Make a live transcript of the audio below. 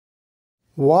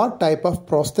What type of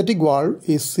prosthetic valve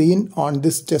is seen on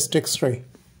this chest X-ray?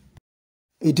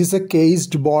 It is a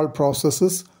cased ball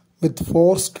prosthesis with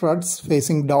 4 struts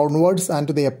facing downwards and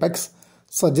to the apex,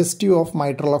 suggestive of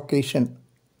mitral location.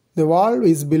 The valve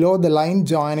is below the line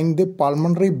joining the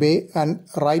pulmonary bay and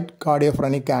right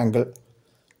cardiophrenic angle.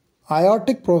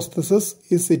 Aortic prosthesis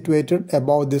is situated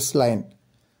above this line.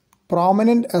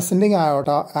 Prominent ascending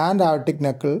aorta and aortic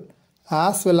knuckle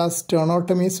as well as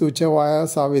sternotomy suture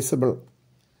wires are visible.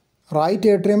 Right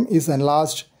atrium is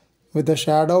enlarged with a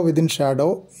shadow within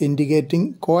shadow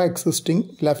indicating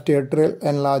coexisting left atrial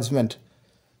enlargement.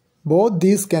 Both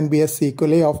these can be a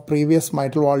sequelae of previous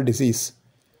mitral valve disease.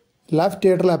 Left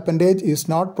atrial appendage is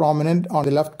not prominent on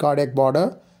the left cardiac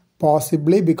border,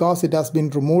 possibly because it has been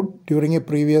removed during a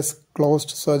previous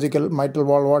closed surgical mitral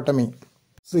valvotomy.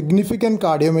 Significant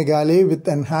cardiomegaly with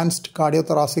enhanced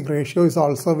cardiothoracic ratio is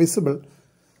also visible.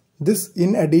 This,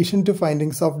 in addition to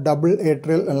findings of double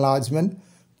atrial enlargement,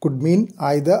 could mean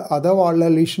either other valvular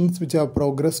lesions which have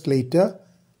progressed later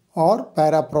or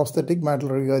paraprosthetic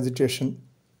mitral regurgitation.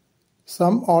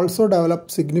 Some also develop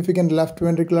significant left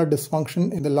ventricular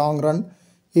dysfunction in the long run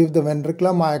if the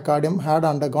ventricular myocardium had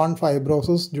undergone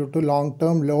fibrosis due to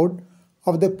long-term load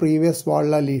of the previous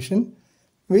valvular lesion,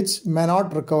 which may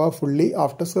not recover fully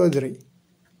after surgery.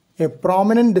 A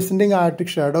prominent descending aortic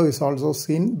shadow is also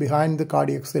seen behind the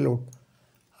cardiac salute.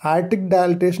 Aortic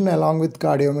dilatation along with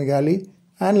cardiomegaly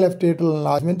and left atrial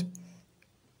enlargement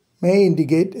may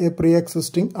indicate a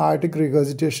pre-existing aortic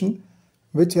regurgitation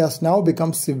which has now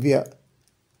become severe.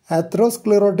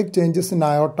 Atherosclerotic changes in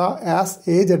aorta as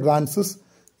age advances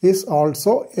is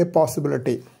also a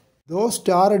possibility. Though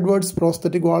Starr-Edwards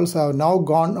prosthetic valves have now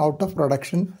gone out of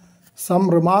production, some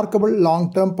remarkable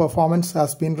long-term performance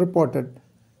has been reported.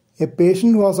 A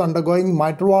patient who was undergoing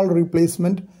mitral valve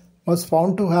replacement was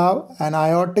found to have an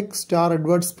aortic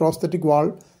Starr-Edwards prosthetic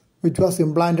valve which was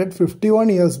implanted 51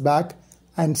 years back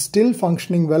and still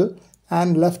functioning well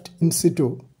and left in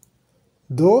situ.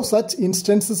 Though such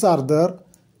instances are there,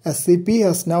 SCP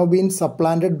has now been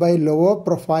supplanted by lower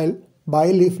profile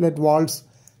bileaflet valves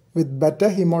with better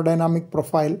hemodynamic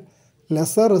profile,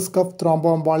 lesser risk of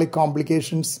thromboembolic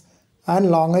complications and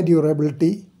longer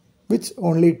durability, which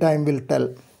only time will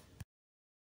tell.